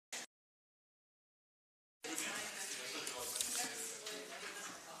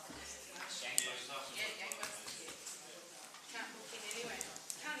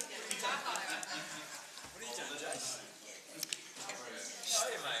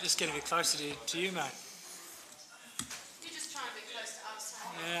Just getting a bit closer to you, mate. You're just trying to be close to us.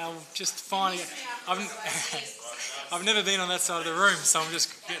 Yeah, I'm just finding it. I've, I've never been on that side of the room, so I'm just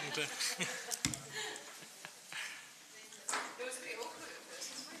getting to. It was a bit awkward at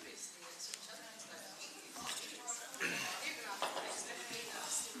first, because we've been sitting next to each other for so long. Even after we left, we are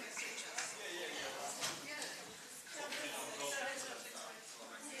still next to each other.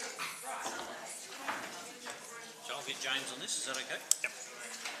 So I'll get James on this, is that okay? Yep.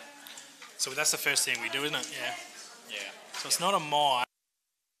 So that's the first thing we do, isn't it? Yeah. Yeah. So it's not a my.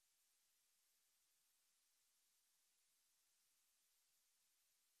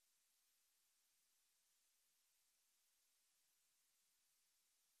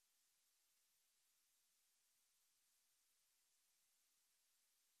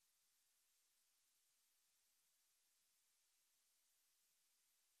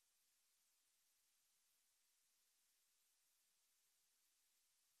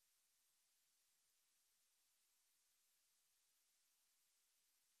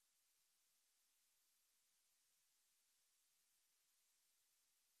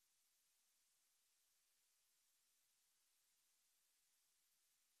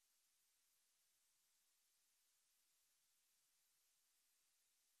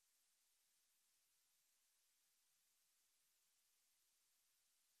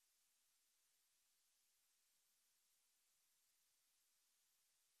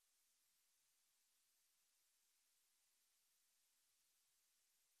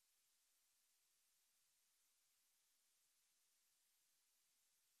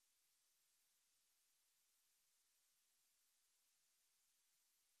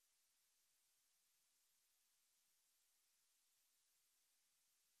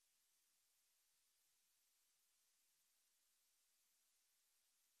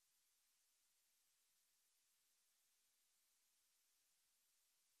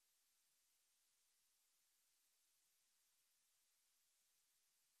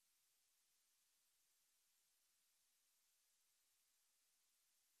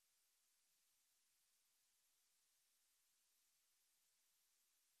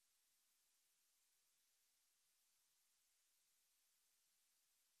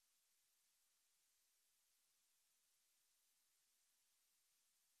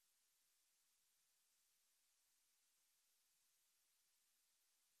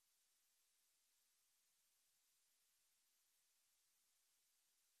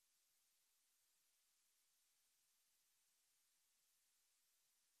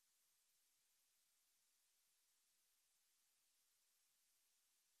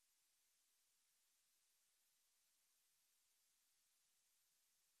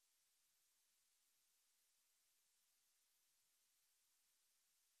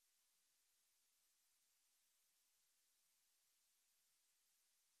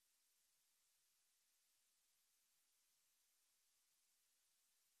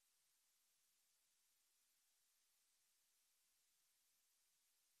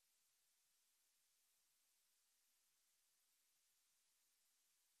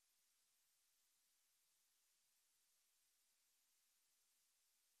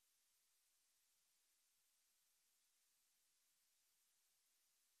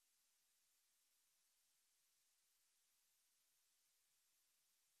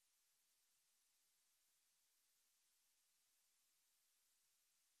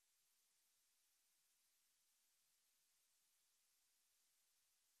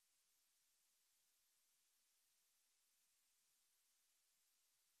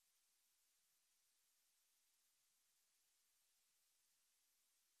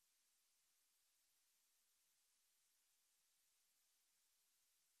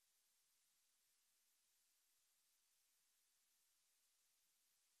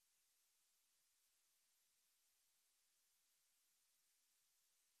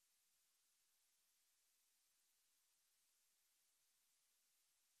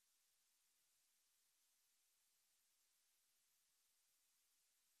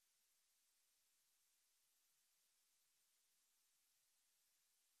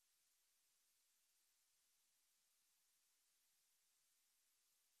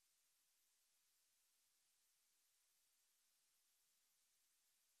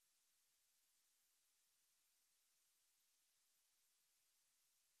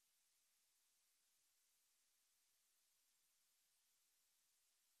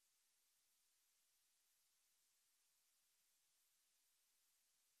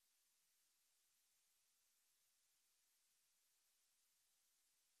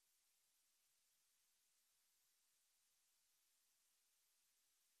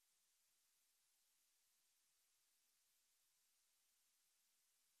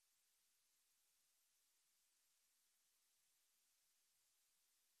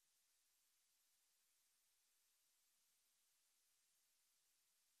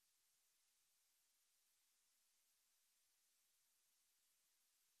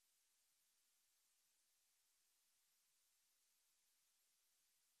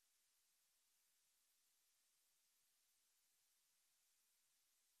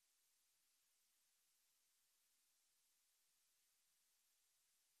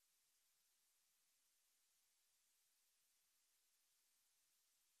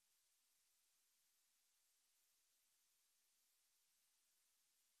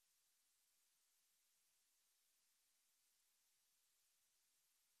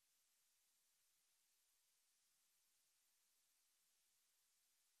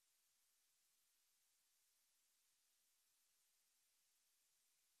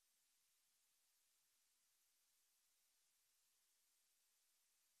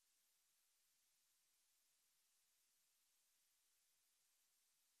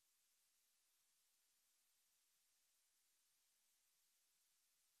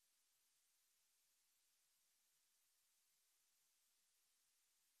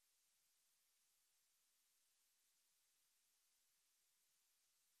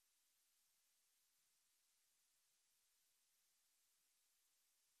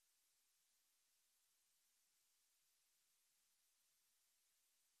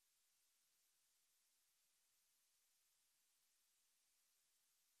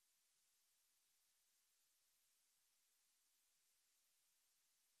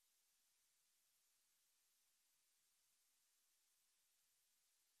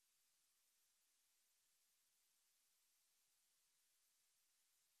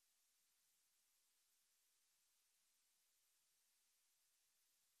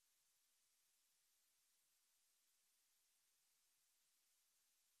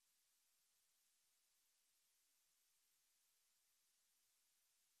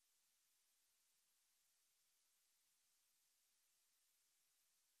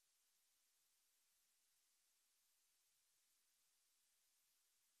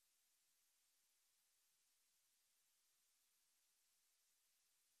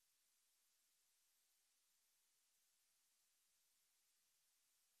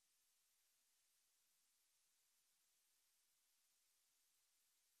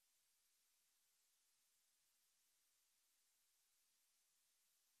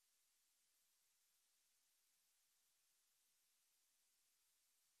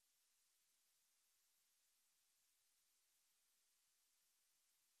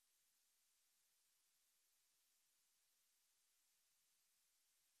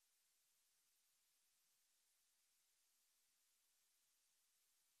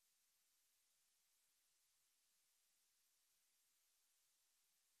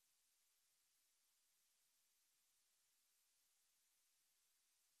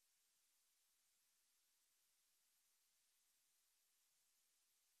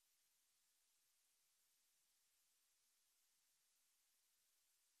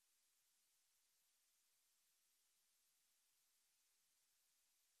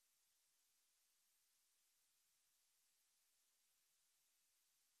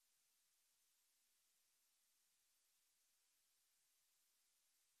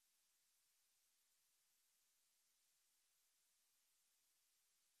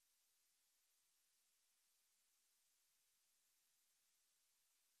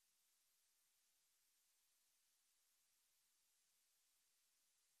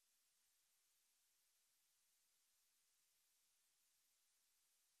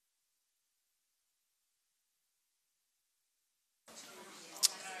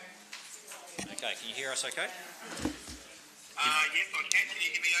 Okay, can you hear us okay? Yes, I can. Can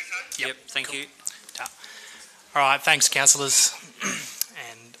you hear me okay? Yep, thank you. All right, thanks, councillors,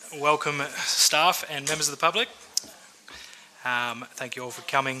 and welcome staff and members of the public. Thank you all for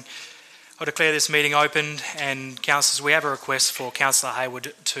coming. I declare this meeting open, and councillors, we have a request for Councillor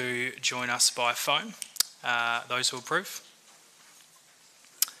Hayward to join us by phone. Those who approve?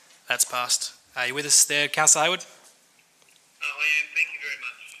 That's passed. Are you with us there, Councillor Hayward? I am. Thank you very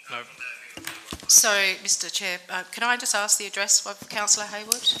much. No. So, Mr Chair, can I just ask the address of Councillor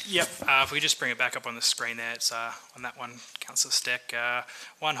Hayward? Yep, if we just bring it back up on the screen there, it's on that one, Councillor Steck,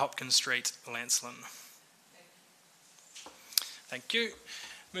 1 Hopkins Street, Lancelin. Thank you.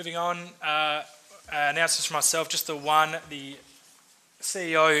 Moving on, announcements from myself, just the one, the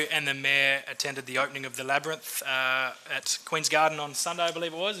CEO and the Mayor attended the opening of the Labyrinth at Queen's Garden on Sunday, I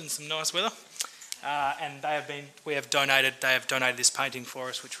believe it was, in some nice weather. And they have donated this painting for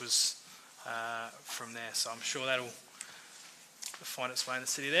us, which was from there, so I'm sure that'll find its way in the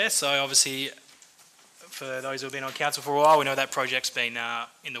city there. So obviously, for those who have been on council for a while, we know that project's been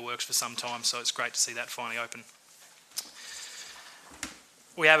in the works for some time, so it's great to see that finally open.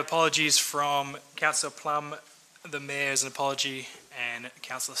 We have apologies from Councillor Plum, the Mayor's an apology, and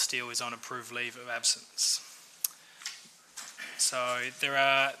Councillor Steele is on approved leave of absence. So there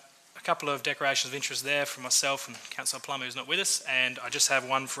are a couple of declarations of interest there from myself and Councillor Plum, who's not with us, and I just have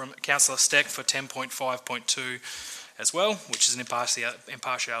one from Councillor Steck for 10.5.2 as well, which is an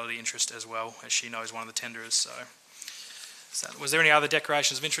impartiality interest as well, as she knows one of the tenderers. So was there any other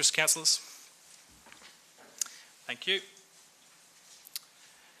declarations of interest, councillors? Thank you.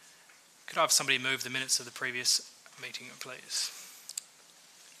 Could I have somebody move the minutes of the previous meeting, please?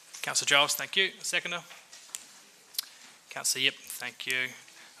 Councillor Giles, thank you. A seconder. Councillor Yip, thank you.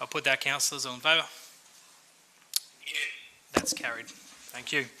 I'll put that, councillors. All in favour? Yes. That's carried.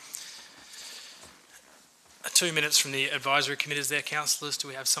 Thank you. 2 minutes from the advisory committees there, councillors. Do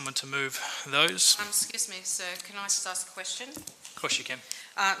we have someone to move those? Excuse me, sir, can I just ask a question? Of course you can.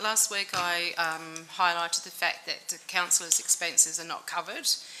 Last week I highlighted the fact that the councillors' expenses are not covered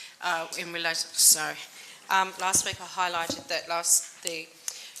in relation. Last week I highlighted that the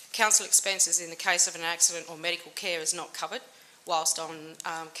council expenses in the case of an accident or medical care is not covered whilst on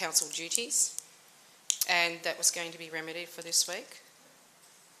council duties, and that was going to be remedied for this week.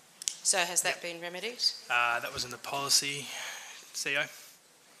 So has that been remedied? That was in the policy, CEO.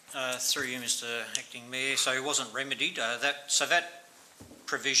 Through you, Mr Acting Mayor. So it wasn't remedied. That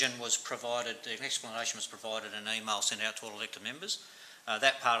provision was provided, the explanation was provided in an email sent out to all elected members.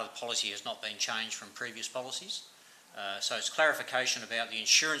 That part of the policy has not been changed from previous policies. So it's clarification about the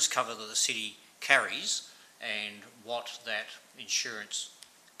insurance cover that the city carries and what that insurance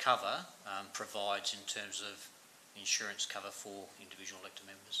cover provides in terms of insurance cover for individual elected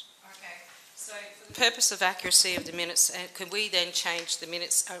members. Okay. So for the purpose of accuracy of the minutes, could we then change the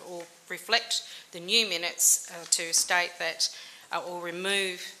minutes or reflect the new minutes to state that or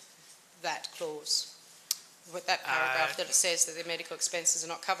remove that clause, with that paragraph that it says that the medical expenses are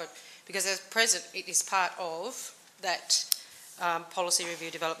not covered? Because at present it is part of that Policy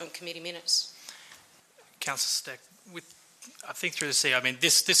Review Development Committee minutes. Councillor Steck, I think through the CEO, I mean,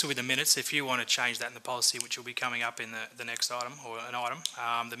 this will be the minutes. If you want to change that in the policy, which will be coming up in the next item, or an item,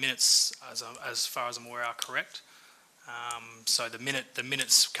 the minutes, as far as I'm aware, are correct. So the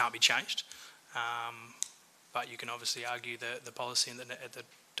minutes can't be changed, but you can obviously argue the policy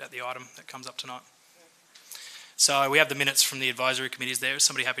at the item that comes up tonight. So we have the minutes from the advisory committees there. Is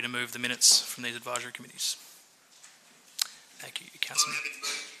somebody happy to move the minutes from these advisory committees? Thank you, Councillor.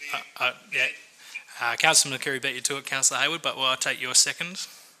 Yeah. Councillor McCurry beat you to it, Councillor Hayward, but I'll take your second.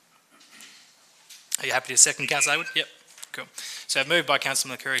 Are you happy to second, Councillor Hayward? Yep, cool. So moved by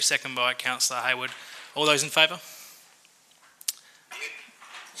Councillor McCurry, second by Councillor Hayward. All those in favour?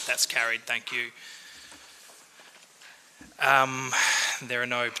 That's carried, thank you. There are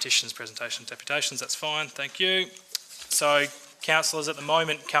no petitions, presentations, deputations, that's fine, thank you. So, councillors, at the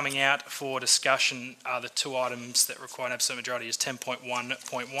moment coming out for discussion are the two items that require an absolute majority is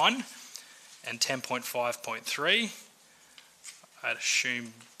 10.1.1 and 10.5.3. I'd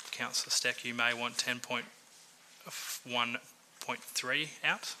assume, Councillor Steck, you may want 10.1.3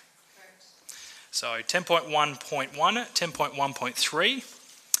 out. So 10.1.1, 10.1.3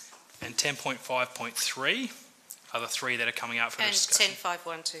 and 10.5.3 are the three that are coming out for discussion. And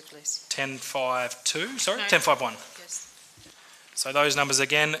 10.5.1.2, please. 10.5.2, sorry, No. 10.5.1. Yes. So those numbers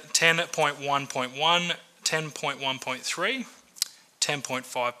again, 10.1.1, 10.1.3,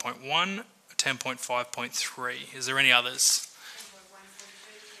 10.5.1, 10.5.3. Is there any others?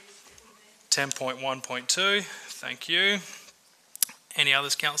 10.1.2, thank you. Any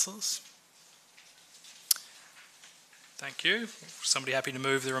others, councillors? Thank you. Somebody happy to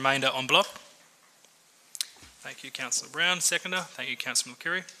move the remainder en bloc? Thank you, Councillor Brown. Seconder. Thank you, Councillor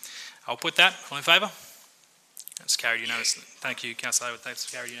McCreary. I'll put that. All in favour? That's carried unanimously. Thank you, Councillor Hayward. That's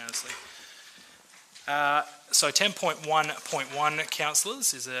carried unanimously. So 10.1.1,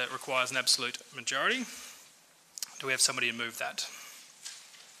 councillors, requires an absolute majority. Do we have somebody to move that?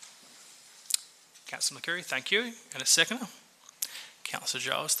 Councillor McCreary, thank you. And a seconder? Councillor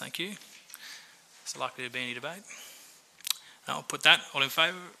Giles, thank you. Is there likely to be any debate? I'll put that. All in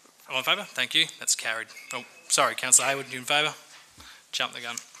favour? All in favour? Thank you. That's carried. Oh, sorry, Councillor Hayward, you in favour? Jump the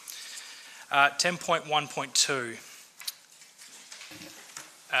gun. 10.1.2.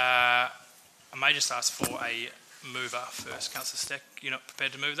 I may just ask for a mover first. Councillor Steck, you're not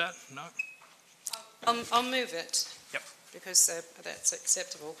prepared to move that? No? I'll move it. Yep. Because that's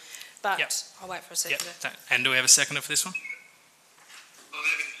acceptable. But Yep. I'll wait for a seconder. Yep. And do we have a seconder for this one? I'm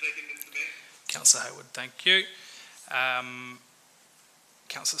happy to second, Mr Mayor. Councillor Hayward, thank you.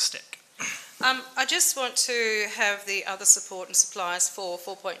 Councillor Steck. I just want to have the other support and supplies for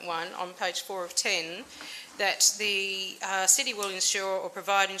 4.1 on page 4 of 10, that the city will insure or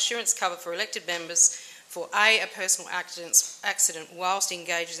provide insurance cover for elected members for a personal accident whilst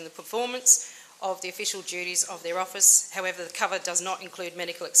engaged in the performance of the official duties of their office. However, the cover does not include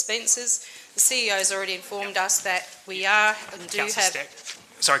medical expenses. The CEO has already informed us that we are and do Councillor have... Steck.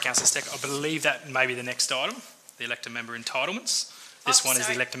 Sorry, Councillor Steck. I believe that may be the next item, the elected member entitlements. This one is the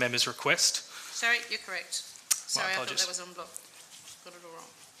sorry. elected member's request. Sorry, you're correct. Sorry, I thought apologies. that was on block. Got it all wrong.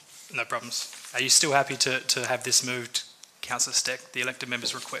 No problems. Are you still happy to have this moved, Councillor Steck, the elected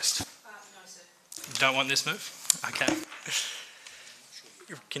member's request? No, sir. You don't want this move? Okay.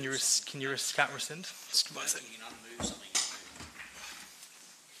 Can't rescind? Just one second.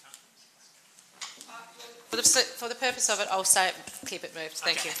 For the purpose of it, I'll say it, keep it moved.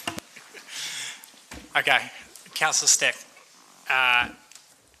 Thank you. Okay. Councillor Steck.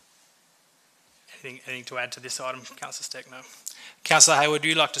 Anything to add to this item, Councillor Steck? No. Councillor Hayward, would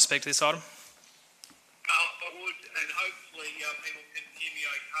you like to speak to this item? I would, and hopefully people can hear me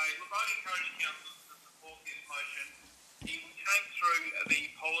okay. Look, I encourage councillors to support this motion. It came through the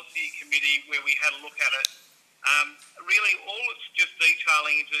policy committee where we had a look at it. Really, all it's just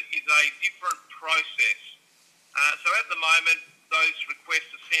detailing is a different process. So at the moment, those requests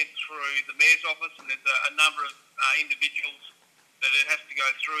are sent through the Mayor's office, and there's a number of individuals that it has to go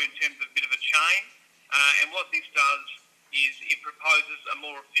through in terms of a bit of a chain. And what this does is it proposes a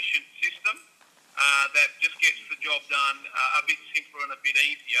more efficient system that just gets the job done a bit simpler and a bit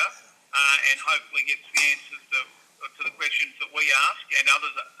easier, and hopefully gets the answers to the questions that we ask and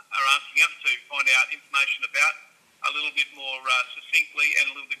others are asking us to find out information about a little bit more succinctly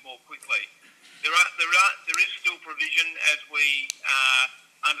and a little bit more quickly. There is still provision, as we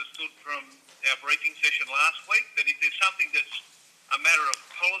understood from our briefing session last week, that if there's something that's a matter of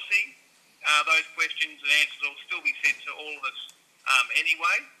policy, those questions and answers will still be sent to all of us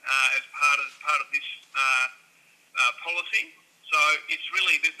anyway, as part of this policy. So it's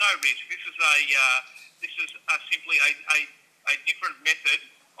really, there's no risk. This is simply a different method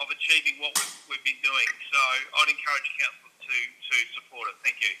of achieving what we've been doing. So I'd encourage council to support it.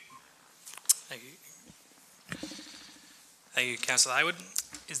 Thank you. Thank you. Thank you, Councillor Hayward.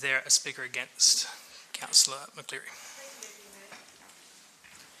 Is there a speaker against? Councillor McCleary.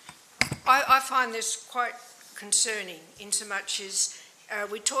 I find this quite concerning in so much as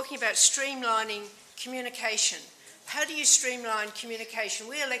we're talking about streamlining communication. How do you streamline communication?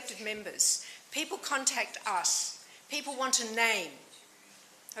 We're elected members. People contact us. People want a name,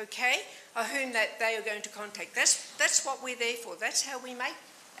 okay, of whom that they are going to contact. That's what we're there for. That's how we make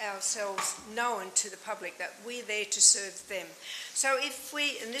ourselves known to the public, that we're there to serve them. So if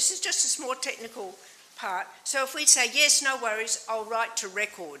we, and this is just a small technical part, so if we say, yes, no worries, I'll write to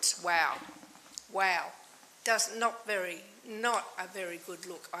records, wow, not a very good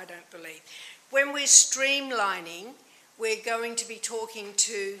look, I don't believe. When we're streamlining, we're going to be talking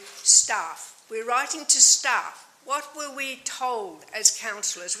to staff. We're writing to staff. What were we told as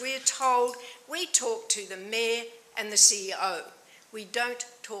councillors? We're told we talk to the Mayor and the CEO. We don't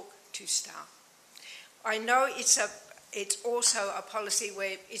talk to staff. I know it's also a policy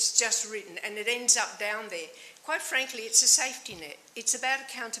where it's just written and it ends up down there. Quite frankly, it's a safety net. It's about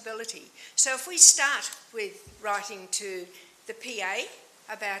accountability. So if we start with writing to the PA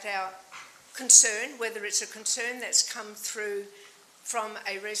about our concern, whether it's a concern that's come through from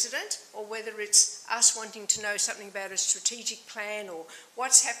a resident or whether it's us wanting to know something about a strategic plan or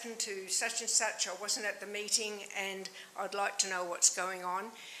what's happened to such and such, I wasn't at the meeting and I'd like to know what's going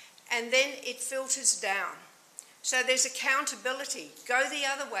on. And then it filters down. So there's accountability. Go the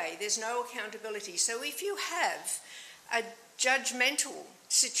other way. There's no accountability. So if you have a judgmental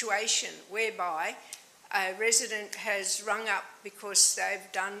situation whereby a resident has rung up because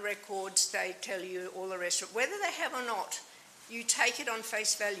they've done records, they tell you all the rest of it. Whether they have or not, you take it on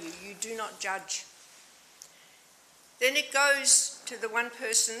face value, you do not judge. Then it goes to the one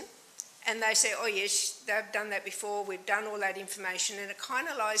person and they say, oh yes, they've done that before, we've done all that information, and it kind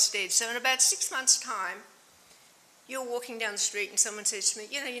of lies dead. So in about 6 months' time, you're walking down the street and someone says to me,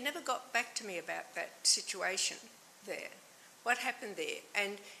 you know, you never got back to me about that situation there. What happened there?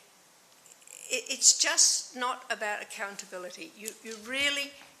 And it's just not about accountability. You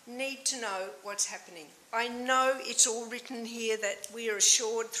really need to know what's happening. I know it's all written here that we are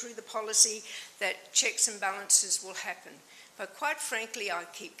assured through the policy that checks and balances will happen. But quite frankly, I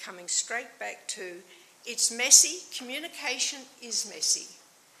keep coming straight back to it's messy. Communication is messy.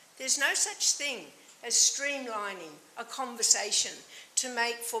 There's no such thing as streamlining a conversation to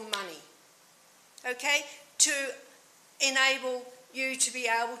make for money, okay? To enable you to be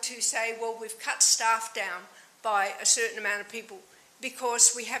able to say, well, we've cut staff down by a certain amount of people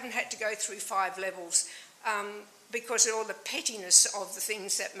because we haven't had to go through 5 levels because of all the pettiness of the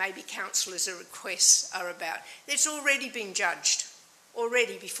things that maybe councillors' requests are about. It's already been judged,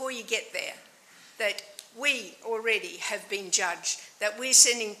 already, before you get there, that we already have been judged, that we're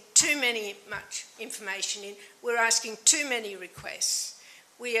sending too much information in, we're asking too many requests.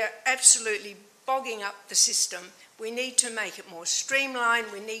 We are absolutely bogging up the system. We need to make it more streamlined.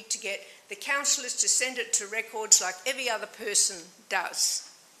 We need to get the councillors to send it to records like every other person does.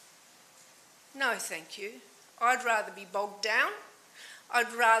 No, thank you. I'd rather be bogged down.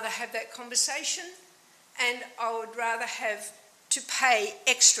 I'd rather have that conversation, and I would rather have to pay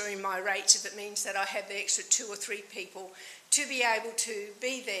extra in my rates if it means that I have the extra 2 or 3 people to be able to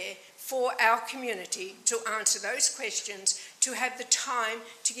be there for our community to answer those questions, to have the time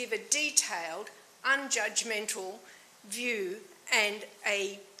to give a detailed, unjudgmental view and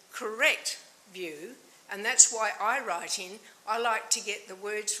a correct view. And that's why I write in. I like to get the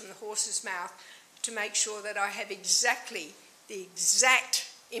words from the horse's mouth to make sure that I have exactly the exact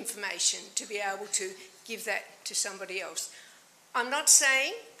information to be able to give that to somebody else. I'm not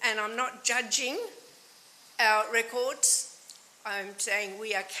saying, and I'm not judging our records, I'm saying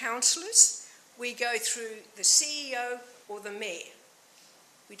we are councillors. We go through the CEO or the mayor.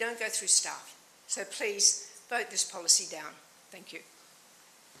 We don't go through staff. So please vote this policy down. Thank you.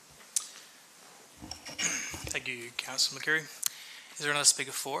 Thank you, Councillor McCreary. Is there another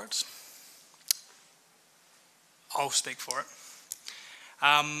speaker for it? I'll speak for it.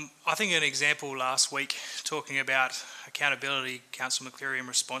 I think an example last week talking about accountability, Councillor McCleary, in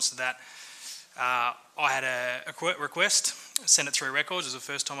response to that, I had a request, sent it through records. It was the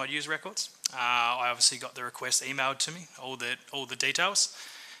first time I'd used records. I obviously got the request emailed to me, all the details.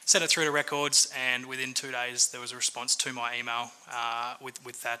 Sent it through to records, and within 2 days there was a response to my email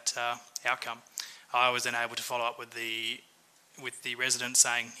with that outcome. I was then able to follow up with the resident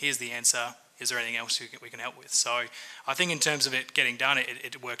saying, here's the answer, is there anything else we can help with? So I think in terms of it getting done,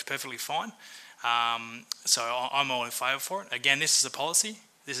 it worked perfectly fine. So I'm all in favour for it. Again, this is a policy.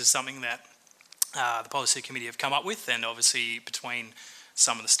 This is something that the policy committee have come up with, and obviously between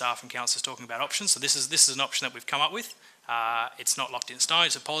some of the staff and councillors talking about options. So this is an option that we've come up with. It's not locked in stone.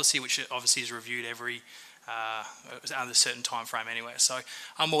 It's a policy which obviously is reviewed every under a certain time frame anyway. So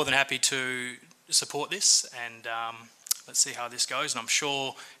I'm more than happy to support this, and let's see how this goes. And I'm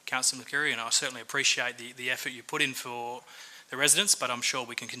sure Councillor McCreary, and I certainly appreciate the effort you put in for the residents, but I'm sure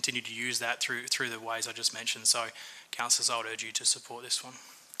we can continue to use that through the ways I just mentioned. So councillors, I would urge you to support this one.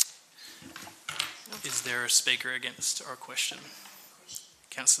 Is there a speaker against or a question?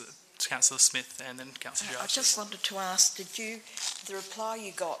 Councillor Smith and then Councillor Jarvis. I just wanted to ask, the reply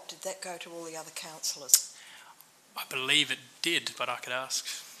you got, did that go to all the other councillors? I believe it did, but I could ask.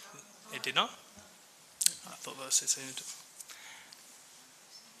 It did not? I thought that was it.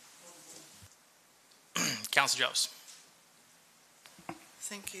 Councillor Jarvis.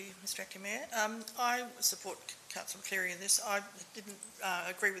 Thank you, Mr Acting Mayor. I support Councillor McCleary in this. I didn't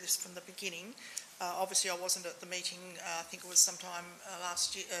agree with this from the beginning. Obviously, I wasn't at the meeting. I think it was sometime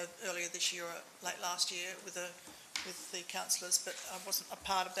last year, earlier this year, or late last year, with the councillors, but I wasn't a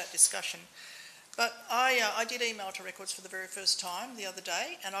part of that discussion. But I did email to records for the very first time the other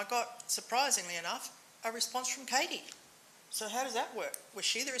day, and I got, surprisingly enough, a response from Katie. So how does that work? Was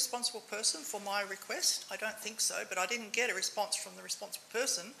she the responsible person for my request? I don't think so, but I didn't get a response from the responsible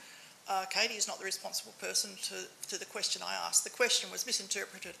person. Katie is not the responsible person to the question I asked. The question was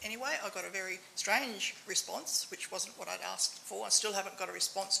misinterpreted anyway. I got a very strange response, which wasn't what I'd asked for. I still haven't got a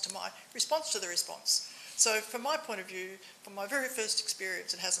response to my response to the response. So from my point of view, from my very first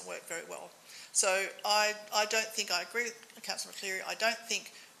experience, it hasn't worked very well. So I don't think, I agree with Councillor Cleary, I don't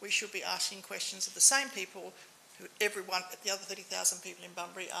think we should be asking questions of the same people who everyone, the other 30,000 people in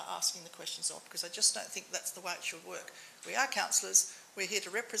Bunbury are asking the questions of, because I just don't think that's the way it should work. We are councillors, we're here to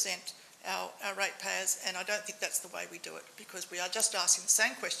represent our ratepayers, and I don't think that's the way we do it, because we are just asking the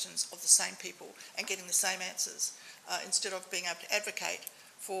same questions of the same people and getting the same answers, instead of being able to advocate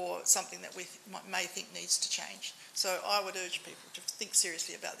for something that we may think needs to change. So I would urge people to think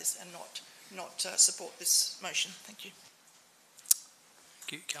seriously about this and not support this motion. Thank you.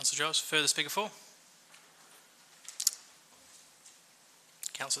 Thank you. Councillor Giles. Further speaker for?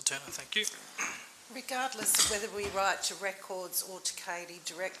 Councillor Turner, thank you. Regardless of whether we write to Records or to Katie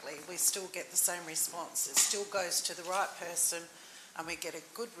directly, we still get the same response. It still goes to the right person and we get a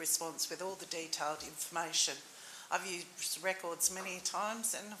good response with all the detailed information. I've used Records many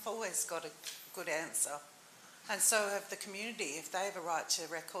times and I've always got a good answer. And so have the community. If they have a right to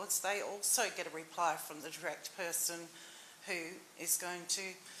Records, they also get a reply from the direct person who is going to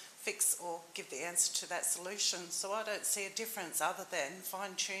fix or give the answer to that solution. So I don't see a difference other than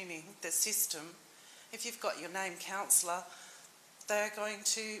fine-tuning the system. If you've got your named councillor, they're going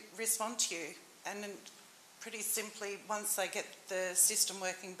to respond to you. And pretty simply, once they get the system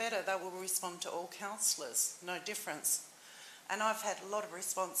working better, they will respond to all councillors, no difference. And I've had a lot of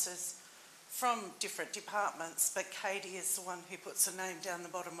responses from different departments, but Katie is the one who puts her name down the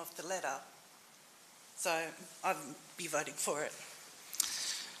bottom of the letter. So I'll be voting for it.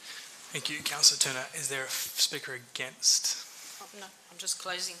 Thank you, Councillor Turner. Is there a speaker against? Oh, no, I'm just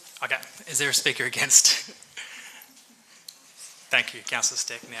closing. Okay. Is there a speaker against? Thank you, Councillor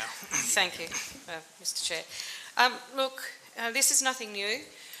Steck now. Thank you, Mr Chair. Look, this is nothing new.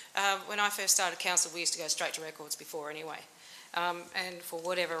 When I first started council, we used to go straight to Records before anyway. And for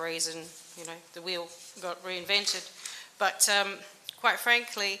whatever reason, you know, the wheel got reinvented. But quite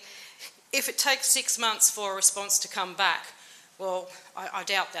frankly, if it takes 6 months for a response to come back, well, I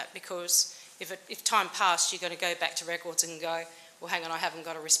doubt that, because if time passed, you're going to go back to Records and go, well, hang on, I haven't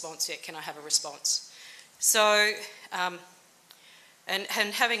got a response yet. Can I have a response? So, and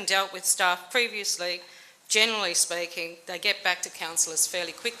having dealt with staff previously, generally speaking, they get back to councillors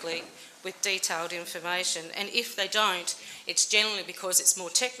fairly quickly with detailed information. And if they don't, it's generally because it's more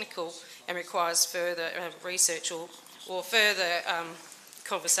technical and requires further research or further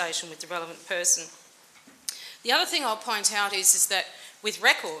conversation with the relevant person. The other thing I'll point out is that with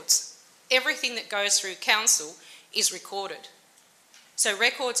Records, everything that goes through council is recorded. So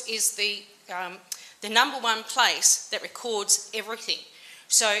Records is the number one place that records everything.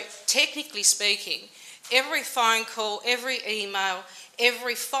 So technically speaking, every phone call, every email,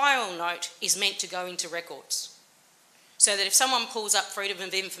 every file note is meant to go into Records. So that if someone pulls up Freedom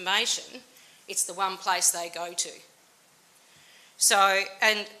of Information, it's the one place they go to. So,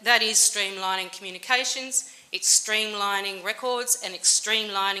 and that is streamlining communications, it's streamlining records and it's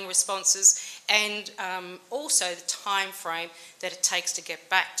streamlining responses, and also the time frame that it takes to get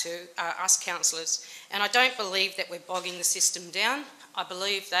back to us councillors. And I don't believe that we're bogging the system down. I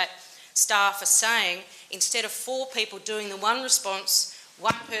believe that staff are saying, instead of 4 people doing the one response,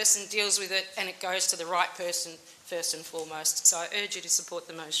 one person deals with it and it goes to the right person first and foremost. So I urge you to support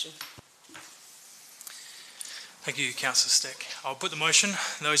the motion. Thank you, Councillor Steck. I'll put the motion.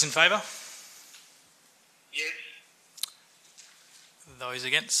 Those in favour? Yes. Those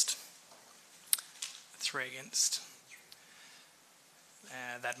against? 3 against.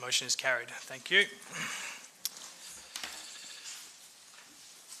 That motion is carried. Thank you.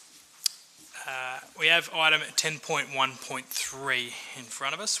 We have item 10.1.3 in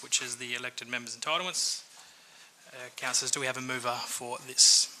front of us, which is the elected members' entitlements. Councillors, do we have a mover for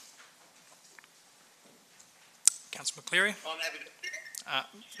this? Councillor McCleary? I'm happy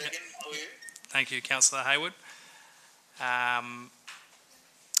to second for you. Thank you, Councillor Hayward.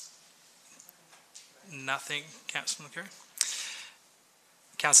 Nothing, Councillor McCleary.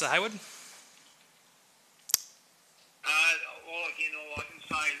 Councillor Hayward? All I can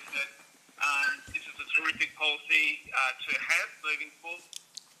say is that this is a terrific policy to have moving forward.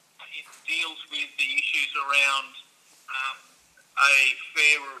 It deals with the issues around a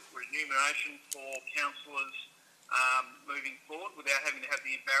fair remuneration for councillors moving forward without having to have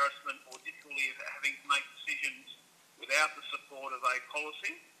the embarrassment or difficulty of having to make decisions without the support of a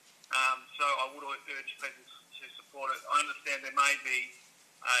policy. So I would urge people to support it. I understand there may be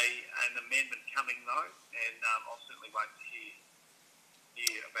an amendment coming though, and I'll certainly wait to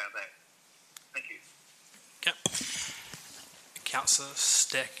hear about that. Thank you. Okay. Councillor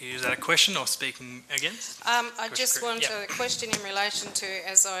Steck, is that a question or speaking against? I just want a question in relation to,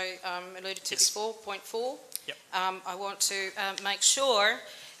 as I alluded to before, point 4. Yep. I want to make sure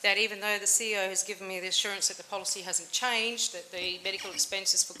that even though the CEO has given me the assurance that the policy hasn't changed, that the medical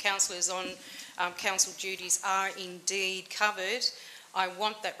expenses for councillors on council duties are indeed covered, I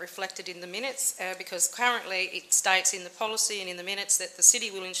want that reflected in the minutes because currently it states in the policy and in the minutes that the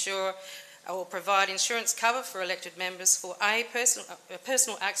city will ensure or provide insurance cover for elected members for a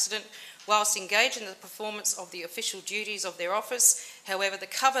personal accident whilst engaged in the performance of the official duties of their office. However, the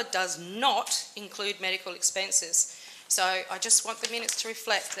cover does not include medical expenses. So I just want the minutes to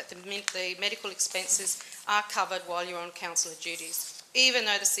reflect that the medical expenses are covered while you're on councillor duties. Even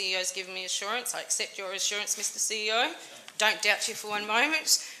though the CEO has given me assurance, I accept your assurance, Mr. CEO. Don't doubt you for one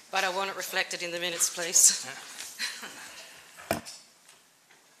moment, but I want it reflected in the minutes, please.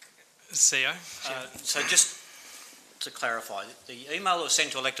 CEO? So just to clarify, the email that was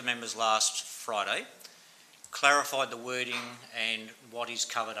sent to elected members last Friday clarified the wording and what is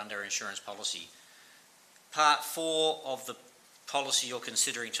covered under our insurance policy. Part 4 of the policy you're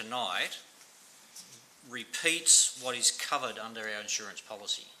considering tonight repeats what is covered under our insurance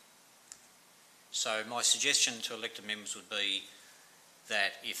policy. So my suggestion to elected members would be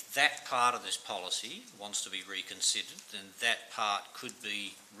that if that part of this policy wants to be reconsidered, then that part could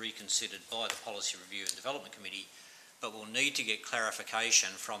be reconsidered by the Policy Review and Development Committee, but we'll need to get clarification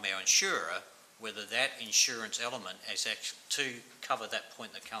from our insurer whether that insurance element, as to cover that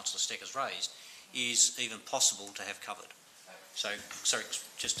point that Councillor Steck has raised, is even possible to have covered. So, sorry,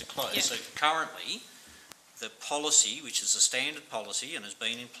 just to close. Yeah. So currently, the policy, which is a standard policy and has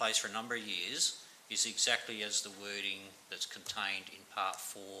been in place for a number of years, is exactly as the wording that's contained in Part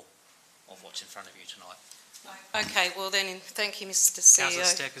 4 of what's in front of you tonight. Okay, well then, thank you, Mr. CEO. Councillor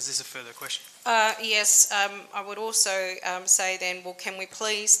Steck, is this a further question? Yes, I would also say then, well, can we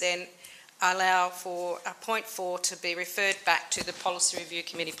please then allow for point 4 to be referred back to the Policy Review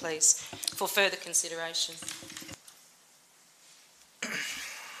Committee, please, for further consideration.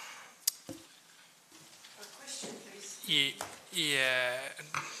 Yeah.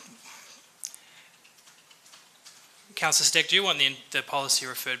 Councillor Steck, do you want the policy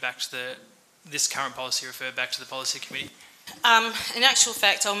referred back to this current policy referred back to the Policy Committee? In actual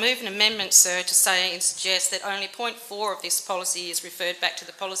fact, I'll move an amendment, sir, to say and suggest that only point 4 of this policy is referred back to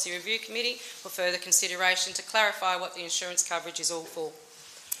the Policy Review Committee for further consideration to clarify what the insurance coverage is all for.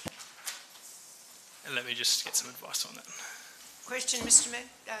 And let me just get some advice on that. Question, Mr. Deputy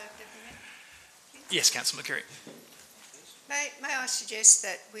Mayor? Yes, Councillor McCreary. May I suggest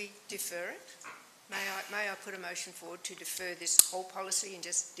that we defer it? May I put a motion forward to defer this whole policy and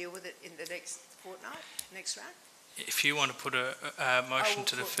just deal with it in the next fortnight, next round? If you want to put a motion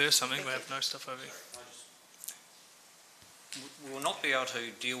to defer something, we have no stuff over here. We will not be able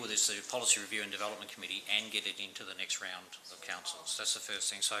to deal with this through Policy Review and Development Committee and get it into the next round of councils. That's the first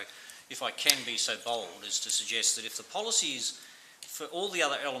thing. So if I can be so bold as to suggest that if the policy is, for all the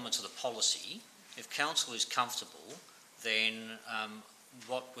other elements of the policy, if council is comfortable, then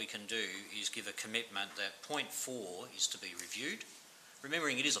what we can do is give a commitment that point 4 is to be reviewed.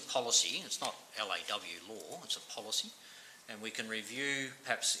 Remembering it is a policy, it's not LAW law, it's a policy, and we can review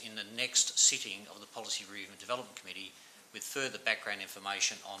perhaps in the next sitting of the Policy Review and Development Committee with further background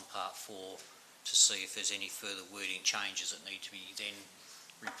information on Part 4 to see if there's any further wording changes that need to be then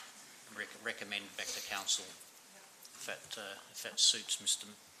recommended back to Council, if that suits Mr.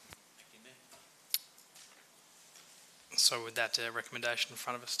 Acting Mayor. So with that recommendation in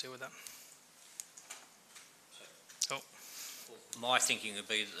front of us, deal with that. My thinking would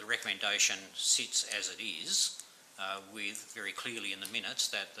be that the recommendation sits as it is, with very clearly in the minutes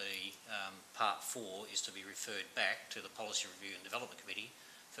that the Part 4 is to be referred back to the Policy Review and Development Committee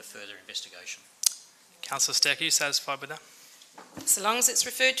for further investigation. Councillor Steck, are you satisfied with that? So long as it's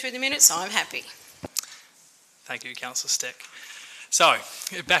referred to in the minutes, I'm happy. Thank you, Councillor Steck. So,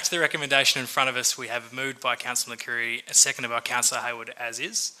 back to the recommendation in front of us. We have moved by Councillor McCreary, a seconded by Councillor Hayward as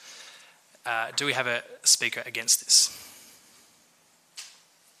is. Do we have a speaker against this?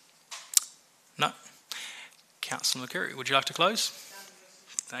 No? Councillor McCreary, would you like to close?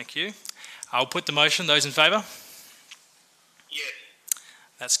 Thank you. I'll put the motion. Those in favour? Yes.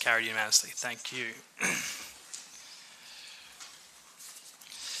 That's carried unanimously. Thank you.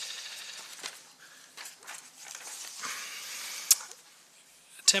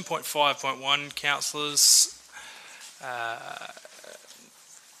 10.5.1, councillors.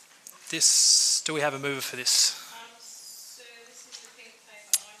 Do we have a mover for this? Sir, this is the pink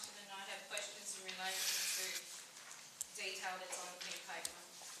paper motion and I have questions in relation to detail that's on the pink paper.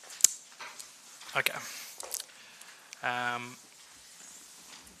 Okay.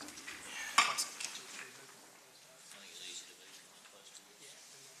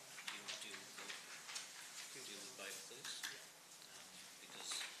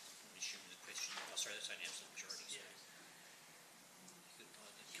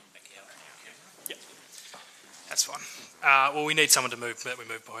 That's fine. Well, we need someone to move, but we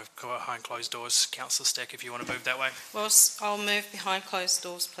move behind closed doors. Councillor Steck, if you want to move that way. Well, I'll move behind closed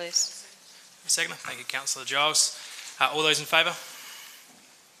doors, please. A second. Thank you, Councillor Giles. All those in favour?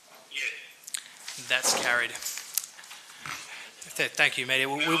 Yes. That's carried. Thank you, Media.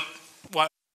 Can I